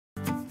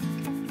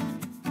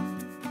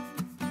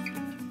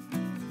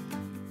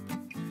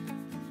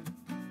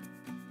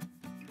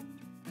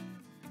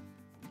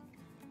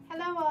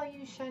Hello all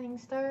you shining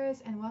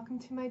stars and welcome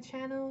to my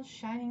channel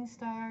Shining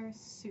Star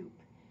Soup.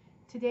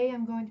 Today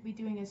I'm going to be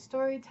doing a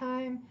story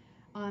time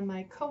on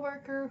my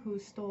coworker who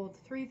stole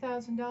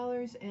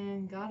 $3,000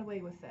 and got away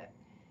with it.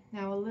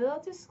 Now a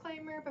little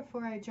disclaimer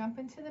before I jump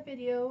into the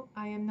video,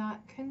 I am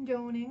not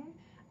condoning,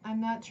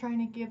 I'm not trying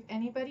to give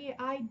anybody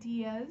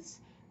ideas.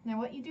 Now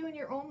what you do in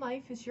your own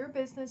life is your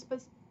business,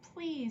 but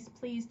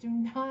please do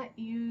not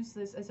use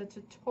this as a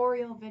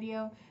tutorial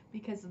video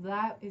because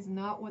that is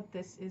not what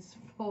this is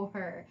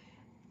for.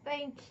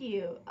 Thank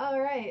you.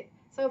 Alright,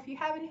 so if you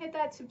haven't hit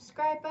that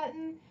subscribe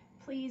button,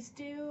 please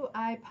do.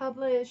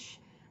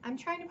 I'm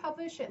trying to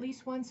publish at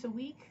least once a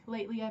week.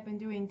 Lately I've been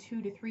doing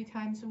 2 to 3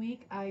 times a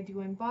week. I do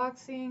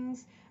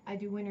unboxings, I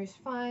do winner's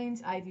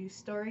finds, I do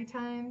story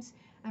times.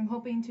 I'm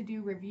hoping to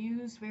do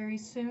reviews very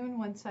soon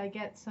once I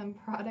get some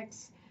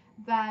products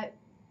that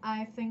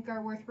I think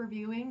are worth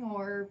reviewing,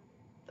 or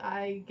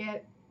I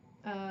get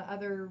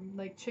other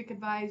like Chick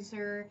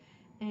Advisor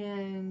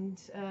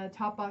and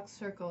Top Box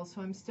Circle,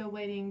 so I'm still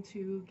waiting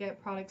to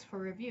get products for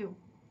review.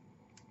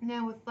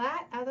 Now with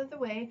that out of the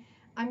way,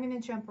 I'm going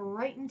to jump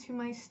right into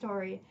my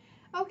story.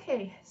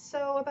 Okay,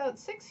 so about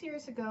 6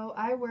 years ago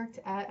I worked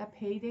at a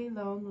payday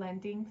loan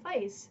lending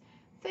place.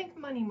 Think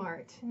Money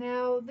Mart.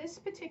 Now this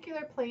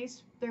particular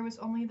place, there was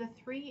only the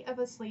 3 of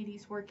us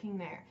ladies working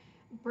there.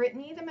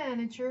 Brittany, the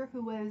manager,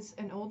 who was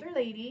an older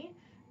lady,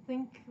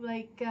 think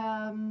like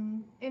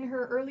in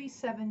her early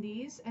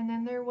 70s, and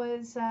then there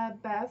was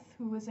Beth,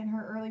 who was in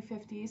her early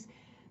 50s.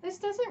 This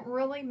doesn't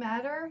really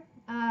matter.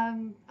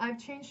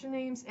 I've changed the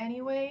names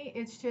anyway.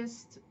 It's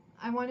just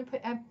I want to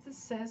put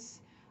emphasis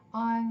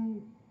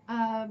on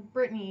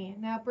Brittany.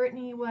 Now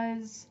Brittany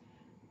was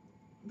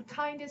the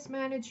kindest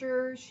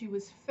manager. She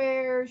was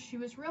fair. She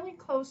was really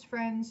close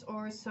friends,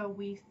 or so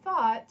we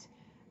thought,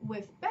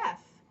 with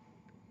Beth.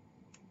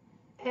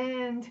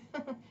 And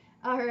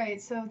all right,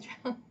 so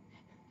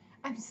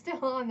I'm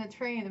still on the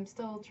train. I'm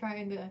still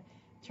trying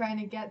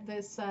to get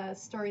this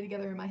story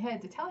together in my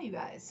head to tell you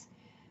guys.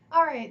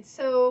 All right,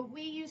 so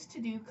we used to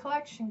do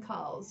collection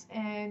calls,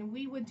 and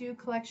we would do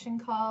collection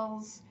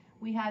calls.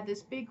 We had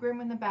this big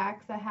room in the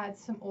back that had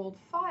some old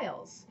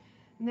files.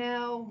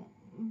 Now,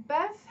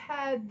 Beth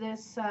had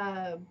this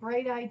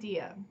bright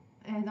idea,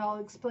 and I'll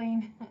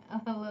explain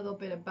a little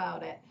bit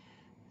about it.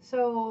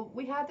 So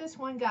we had this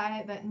one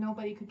guy that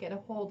nobody could get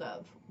a hold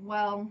of.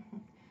 Well,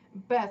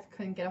 Beth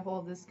couldn't get a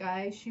hold of this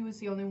guy. She was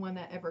the only one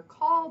that ever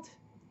called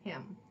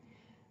him.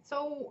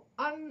 So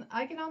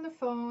I get on the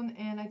phone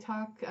and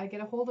I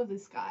get a hold of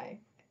this guy,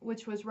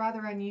 which was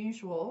rather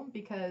unusual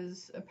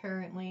because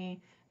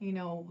apparently,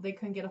 they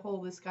couldn't get a hold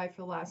of this guy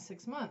for the last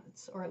 6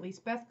 months, or at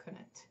least Beth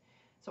couldn't.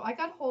 So I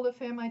got a hold of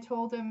him. I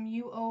told him,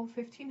 you owe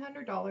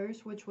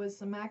 $1,500, which was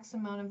the max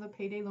amount of the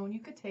payday loan you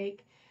could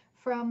take,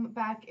 from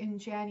back in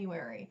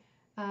January.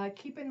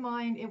 Keep in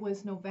mind it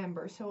was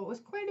November, so it was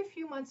quite a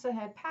few months that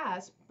had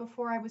passed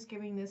before I was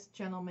giving this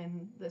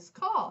gentleman this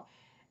call.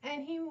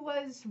 And he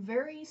was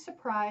very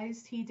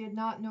surprised. He did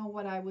not know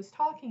what I was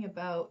talking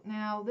about.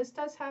 Now, this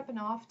does happen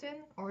often,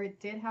 or it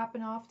did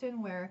happen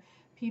often, where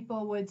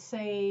people would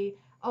say,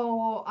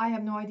 oh, I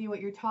have no idea what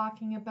you're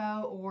talking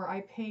about, or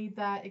I paid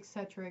that,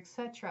 etc.,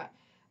 etc.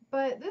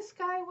 But this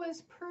guy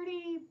was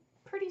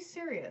pretty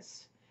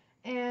serious,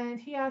 and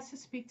he asked to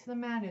speak to the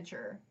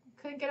manager.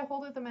 Couldn't get a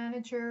hold of the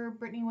manager.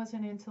 Brittany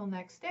wasn't in until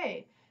next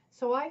day.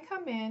 So I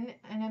come in,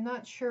 and I'm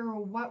not sure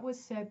what was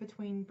said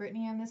between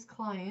Brittany and this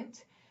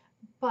client,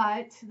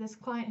 but this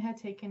client had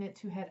taken it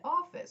to head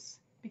office.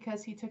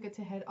 Because he took it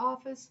to head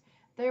office,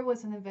 there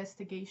was an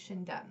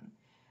investigation done.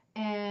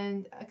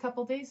 And a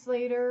couple days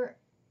later,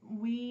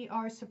 we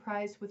are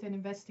surprised with an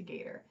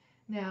investigator.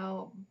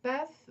 Now,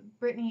 Beth,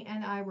 Brittany,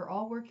 and I were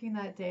all working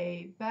that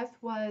day. Beth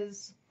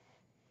was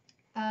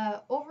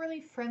overly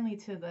friendly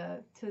to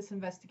this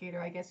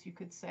investigator, I guess you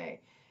could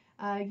say.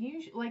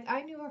 Like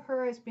I knew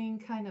her as being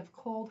kind of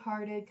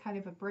cold-hearted, kind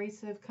of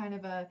abrasive, kind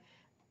of a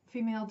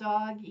female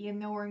dog. You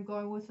know where I'm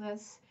going with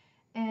this.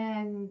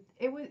 And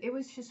it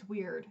was just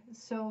weird.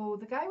 So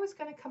the guy was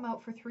going to come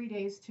out for 3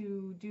 days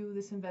to do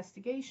this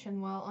investigation.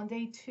 Well, on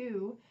day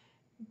 2,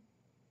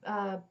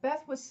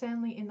 Beth was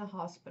sadly in the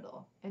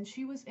hospital, and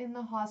she was in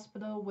the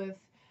hospital with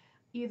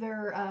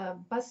either a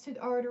busted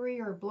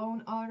artery or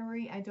blown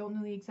artery, I don't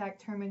know the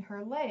exact term, in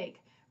her leg,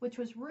 which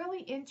was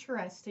really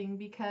interesting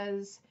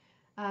because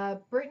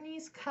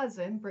Brittany's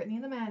cousin, Brittany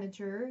the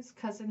manager's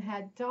cousin,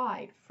 had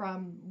died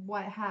from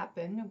what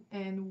happened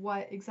and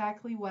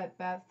exactly what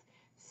Beth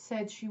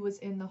said she was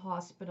in the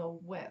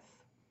hospital with.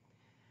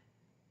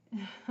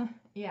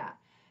 Yeah.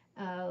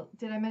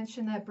 Did I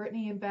mention that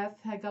Brittany and Beth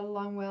had got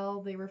along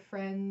well? They were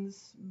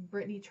friends.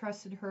 Brittany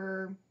trusted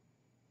her,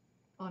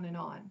 on and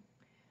on.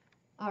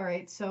 All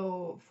right,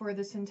 so for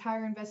this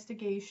entire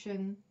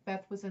investigation,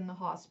 Beth was in the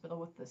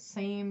hospital with the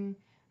same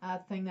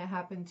thing that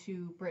happened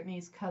to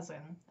Brittany's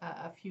cousin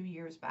a few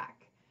years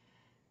back.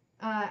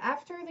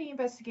 After the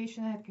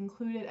investigation had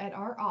concluded at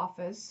our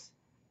office,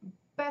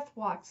 Beth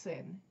walks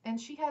in, and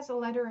she has a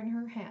letter in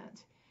her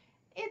hand.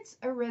 It's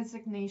a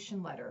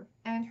resignation letter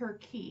and her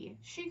key.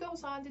 She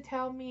goes on to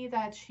tell me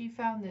that she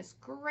found this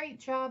great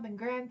job in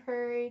Grand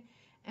Prairie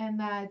and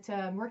that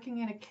working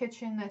in a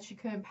kitchen that she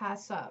couldn't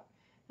pass up.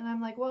 And I'm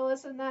like, well,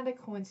 isn't that a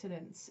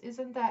coincidence?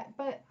 Isn't that?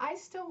 But I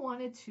still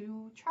wanted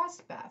to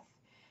trust Beth.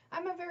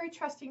 I'm a very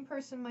trusting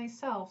person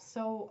myself,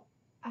 so,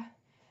 uh,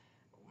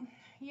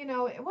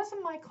 it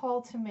wasn't my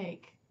call to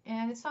make.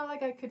 And it's not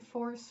like I could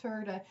force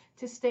her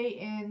to stay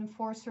in,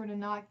 force her to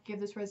not give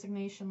this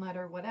resignation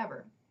letter,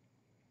 whatever.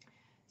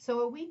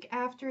 So a week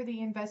after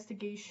the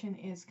investigation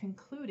is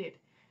concluded,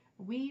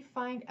 we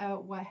find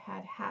out what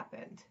had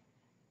happened.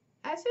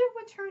 As it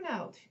would turn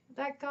out,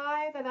 that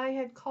guy that I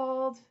had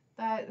called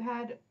that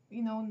had,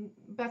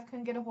 Beth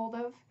couldn't get a hold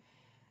of,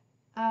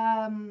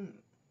 um,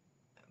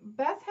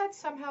 Beth had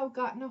somehow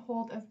gotten a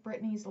hold of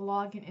Brittany's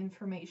login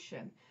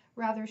information.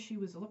 Rather, she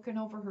was looking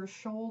over her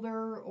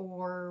shoulder,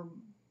 or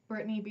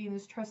Brittany, being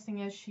as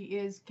trusting as she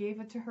is, gave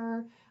it to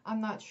her.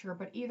 I'm not sure,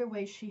 but either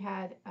way, she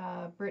had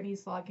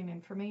Brittany's login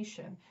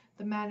information,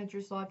 the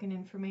manager's login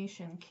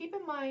information. Keep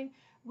in mind,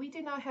 we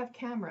did not have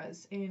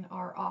cameras in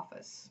our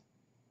office.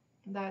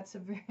 That's a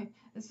very,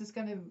 this is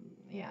going to,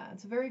 yeah,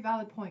 it's a very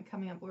valid point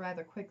coming up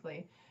rather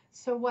quickly.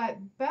 So what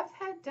Beth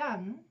had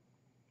done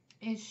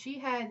is she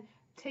had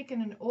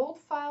taken an old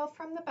file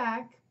from the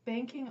back,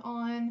 banking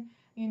on,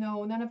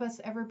 none of us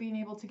ever being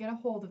able to get a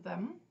hold of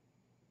them,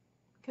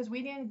 because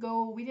we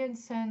didn't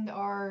send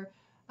our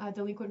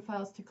delinquent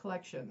files to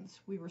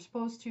collections. We were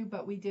supposed to,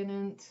 but we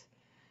didn't.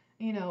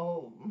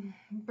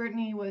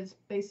 Brittany was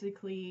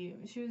basically,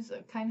 she was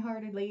a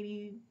kind-hearted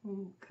lady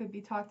who could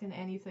be talked into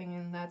anything,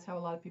 and that's how a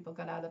lot of people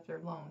got out of their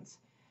loans.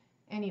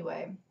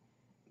 Anyway,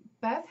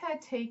 Beth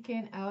had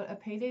taken out a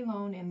payday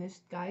loan in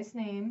this guy's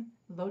name,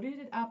 loaded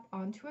it up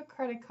onto a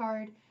credit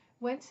card,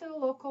 went to the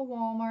local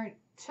Walmart,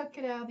 took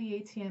it out of the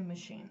ATM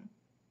machine.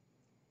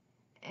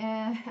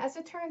 And as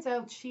it turns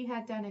out, she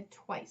had done it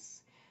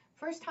twice.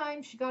 First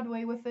time she got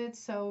away with it,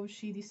 so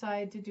she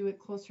decided to do it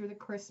closer to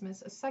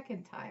Christmas a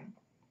second time.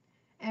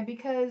 And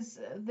because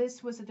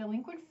this was a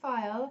delinquent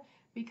file,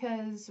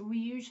 because we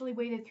usually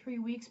waited 3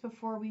 weeks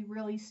before we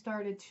really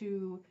started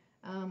to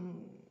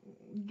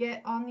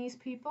get on these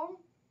people,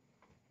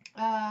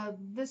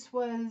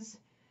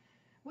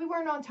 we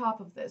weren't on top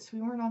of this.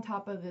 We weren't on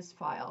top of this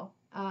file.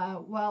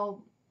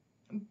 Well,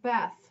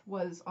 Beth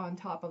was on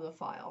top of the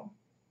file.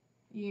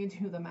 You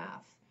do the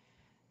math.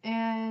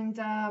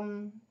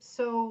 And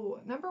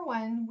so, number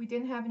one, we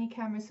didn't have any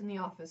cameras in the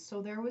office,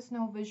 so there was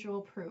no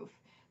visual proof.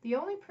 The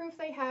only proof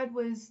they had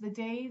was the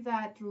day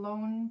that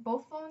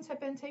both loans had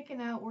been taken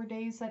out were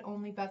days that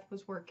only Beth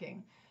was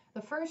working.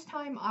 The first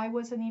time I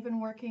wasn't even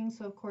working,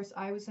 so of course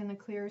I was in the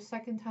clear.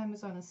 Second time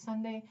was on a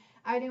Sunday.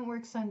 I didn't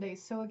work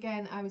Sundays, so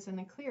again, I was in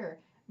the clear.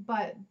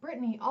 But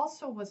Brittany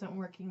also wasn't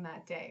working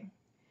that day.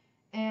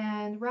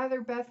 And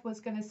rather Beth was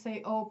going to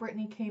say, oh,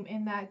 Brittany came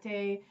in that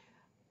day.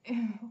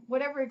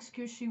 Whatever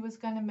excuse she was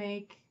going to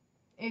make,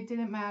 it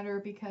didn't matter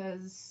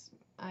because,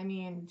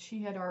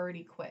 she had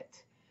already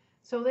quit.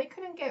 So they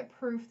couldn't get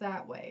proof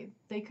that way.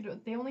 They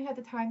only had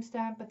the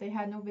timestamp, but they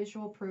had no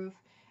visual proof.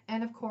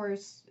 And of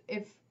course,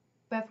 if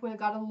Beth would have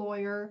got a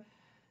lawyer,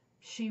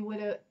 she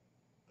would have,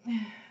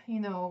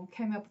 came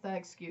up with that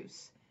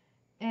excuse.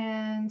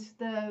 And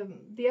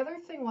the other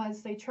thing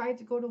was they tried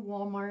to go to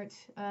Walmart.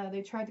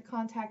 They tried to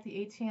contact the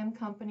ATM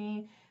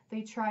company.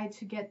 They tried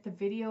to get the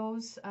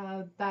videos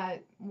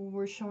that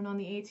were shown on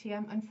the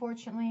ATM.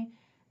 Unfortunately,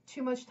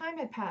 too much time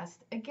had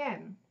passed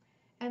again.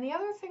 And the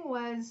other thing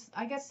was,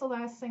 I guess the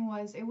last thing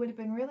was, it would have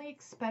been really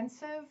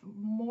expensive,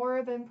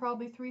 more than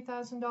probably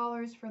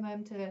 $3,000 for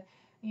them to,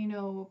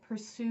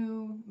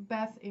 pursue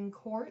Beth in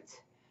court.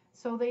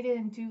 So they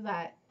didn't do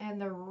that.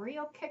 And the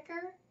real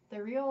kicker,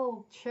 the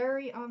real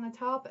cherry on the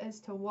top as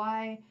to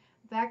why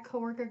that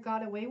coworker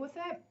got away with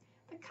it,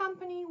 the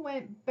company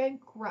went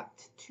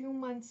bankrupt 2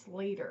 months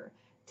later.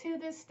 To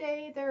this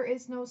day, there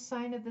is no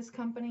sign of this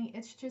company.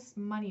 It's just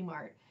Money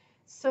Mart.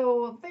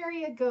 So there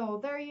you go.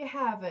 There you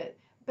have it.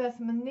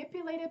 Beth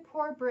manipulated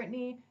poor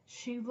Brittany.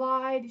 She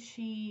lied.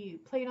 She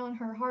played on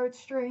her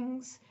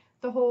heartstrings.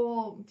 The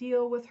whole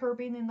deal with her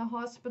being in the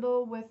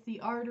hospital with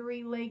the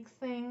artery leg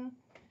thing.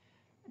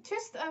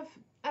 Just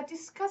a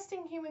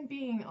disgusting human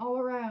being all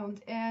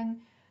around.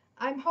 And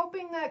I'm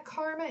hoping that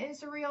karma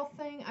is a real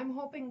thing. I'm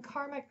hoping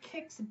karma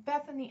kicks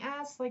Beth in the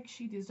ass like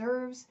she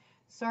deserves.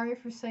 Sorry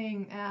for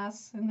saying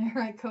ass. And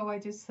there I go. I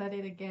just said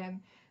it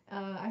again.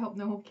 I hope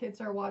no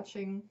kids are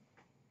watching.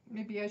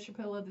 Maybe I should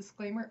put a little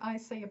disclaimer. I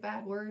say a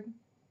bad word.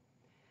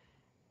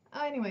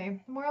 Anyway,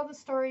 the moral of the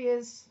story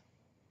is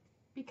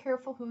be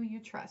careful who you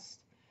trust.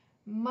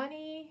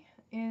 Money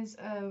is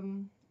a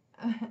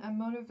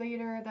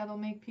motivator that'll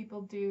make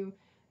people do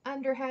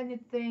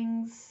underhanded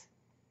things,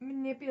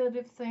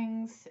 manipulative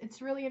things.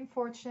 It's really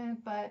unfortunate,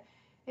 but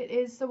it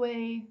is the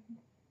way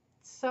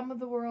some of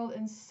the world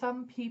and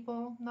some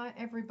people, not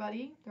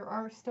everybody, there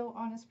are still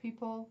honest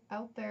people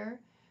out there,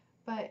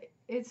 but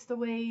it's the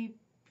way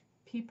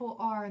people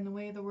are and the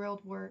way the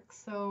world works.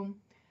 So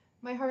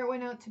my heart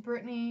went out to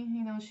Brittany.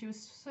 She was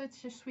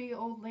such a sweet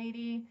old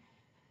lady,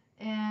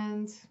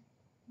 and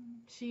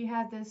she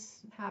had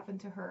this happen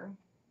to her.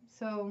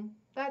 So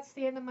that's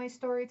the end of my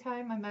story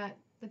time. I'm at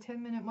the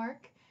 10-minute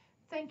mark.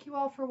 Thank you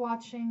all for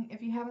watching.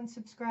 If you haven't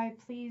subscribed,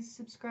 please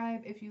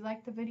subscribe. If you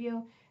liked the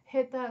video,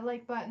 hit that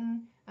like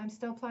button. I'm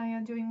still planning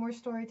on doing more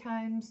story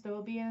times. There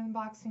will be an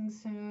unboxing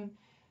soon.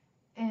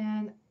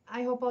 And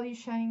I hope all you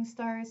shining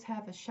stars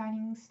have a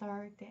shining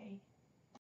star day.